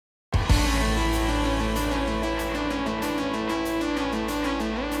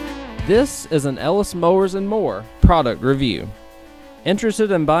This is an Ellis Mowers and More product review.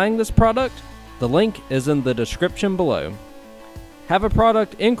 Interested in buying this product? The link is in the description below. Have a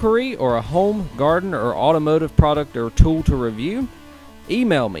product inquiry or a home, garden, or automotive product or tool to review?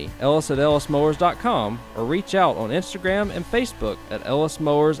 Email me, ellis@ellismowers.com, or reach out on Instagram and Facebook at Ellis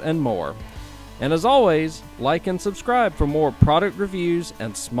Mowers and More. And as always, like and subscribe for more product reviews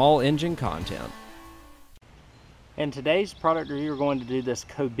and small engine content. In today's product review, we're going to do this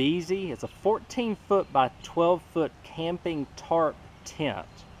Cobizi. It's a 14-foot by 12-foot camping tarp tent.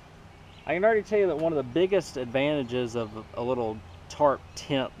 I can already tell you that one of the biggest advantages of a little tarp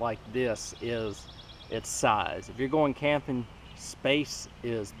tent like this is its size. If you're going camping, space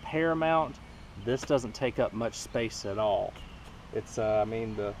is paramount. This doesn't take up much space at all. It's I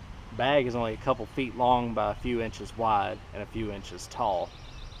mean, the bag is only a couple feet long by a few inches wide and a few inches tall,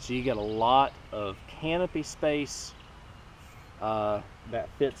 so you get a lot of canopy space that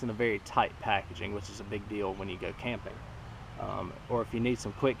fits in a very tight packaging, which is a big deal when you go camping. Or if you need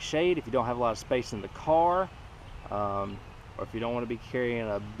some quick shade, if you don't have a lot of space in the car, or if you don't want to be carrying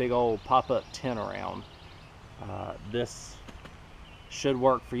a big old pop-up tent around, this should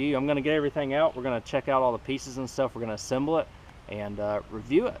work for you. I'm going to get everything out. We're going to check out all the pieces and stuff. We're going to assemble it and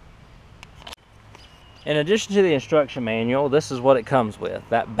review it. In addition to the instruction manual, this is what it comes with.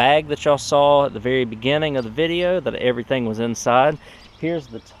 That bag that y'all saw at the very beginning of the video, that everything was inside. Here's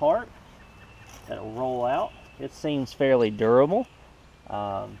the tarp that'll roll out. It seems fairly durable.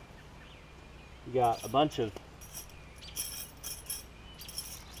 You got a bunch of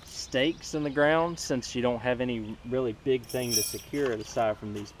stakes in the ground, since you don't have any really big thing to secure it aside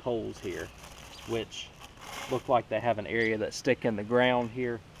from these poles here, which look like they have an area that stick in the ground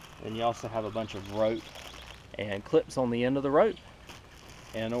here. And you also have a bunch of rope and clips on the end of the rope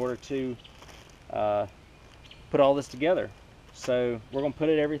in order to put all this together. So we're going to put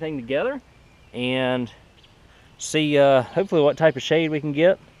everything together and see hopefully what type of shade we can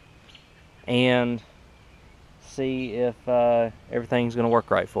get, and see if everything's going to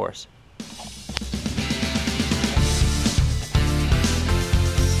work right for us.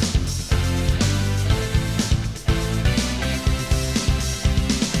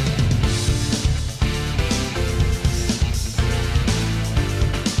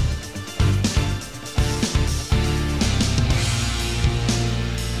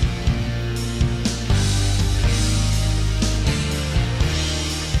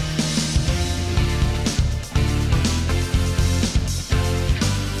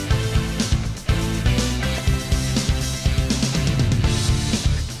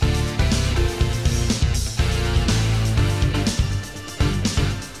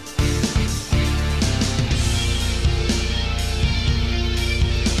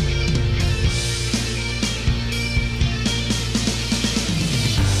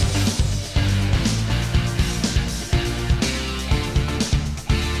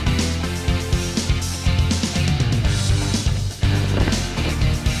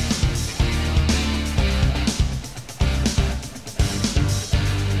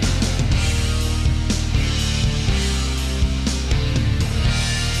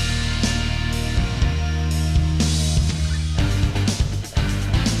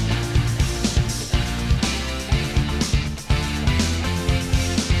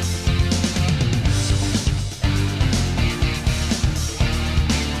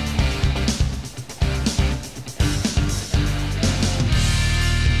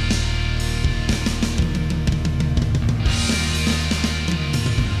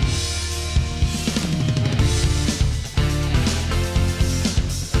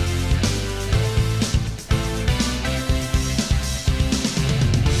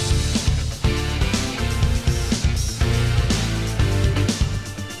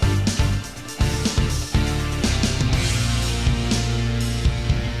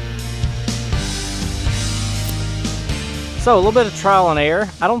 So a little bit of trial and error.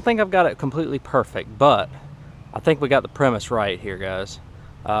 I don't think I've got it completely perfect, but I think we got the premise right here, guys.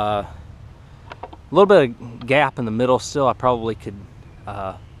 A little bit of gap in the middle still. I probably could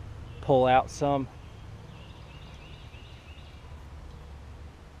pull out some.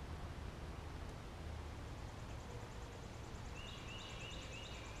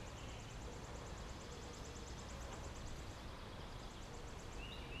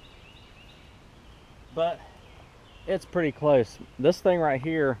 But it's pretty close. This thing right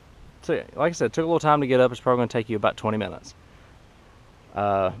here, like I said, took a little time to get up. It's probably going to take you about 20 minutes.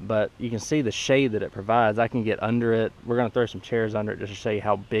 But you can see the shade that it provides. I can get under it. We're going to throw some chairs under it just to show you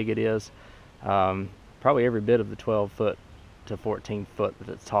how big it is. Probably every bit of the 12 foot to 14 foot that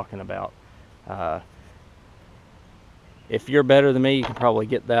it's talking about. If you're better than me, you can probably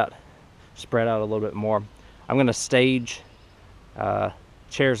get that spread out a little bit more. I'm going to stage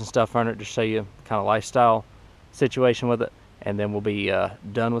chairs and stuff under it to show you kind of lifestyle situation with it, and then we'll be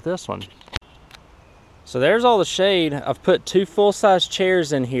done with this one. So there's all the shade. I've put 2 full-size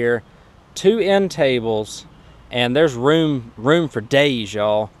chairs in here, 2 end tables, and there's room for days,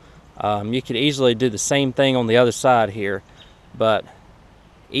 y'all. You could easily do the same thing on the other side here, but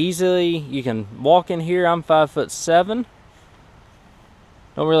easily you can walk in here. I'm 5'7".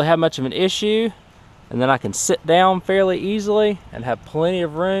 Don't really have much of an issue, and then I can sit down fairly easily and have plenty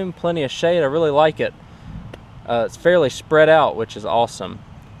of room, plenty of shade. I really like it. It's fairly spread out, which is awesome.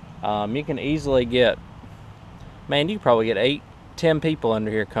 You can easily get, man, you can probably get 8-10 people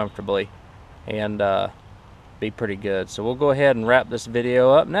under here comfortably and be pretty good. So we'll go ahead and wrap this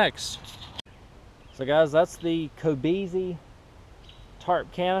video up next. So guys, that's the Cobizi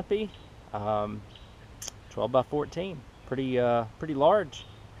tarp canopy, 12 by 14, pretty large,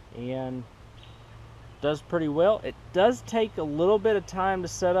 and does pretty well. It does take a little bit of time to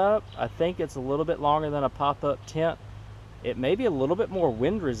set up. I think it's a little bit longer than a pop-up tent. It may be a little bit more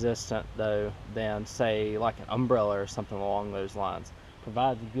wind resistant though than, say, like an umbrella or something along those lines.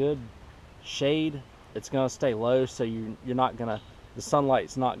 Provides good shade. It's going to stay low, so you're not going to, the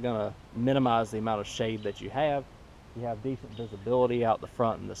sunlight's not going to minimize the amount of shade that you have. You have decent visibility out the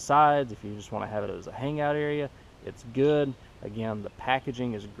front and the sides. If you just want to have it as a hangout area, it's good. Again, the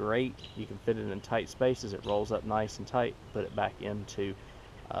packaging is great. You can fit it in tight spaces. It rolls up nice and tight. Put it back into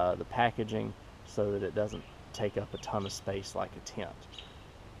the packaging so that it doesn't take up a ton of space like a tent.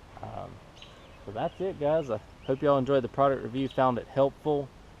 So that's it, guys. I hope y'all enjoyed the product review, found it helpful,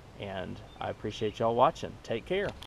 and I appreciate y'all watching. Take care.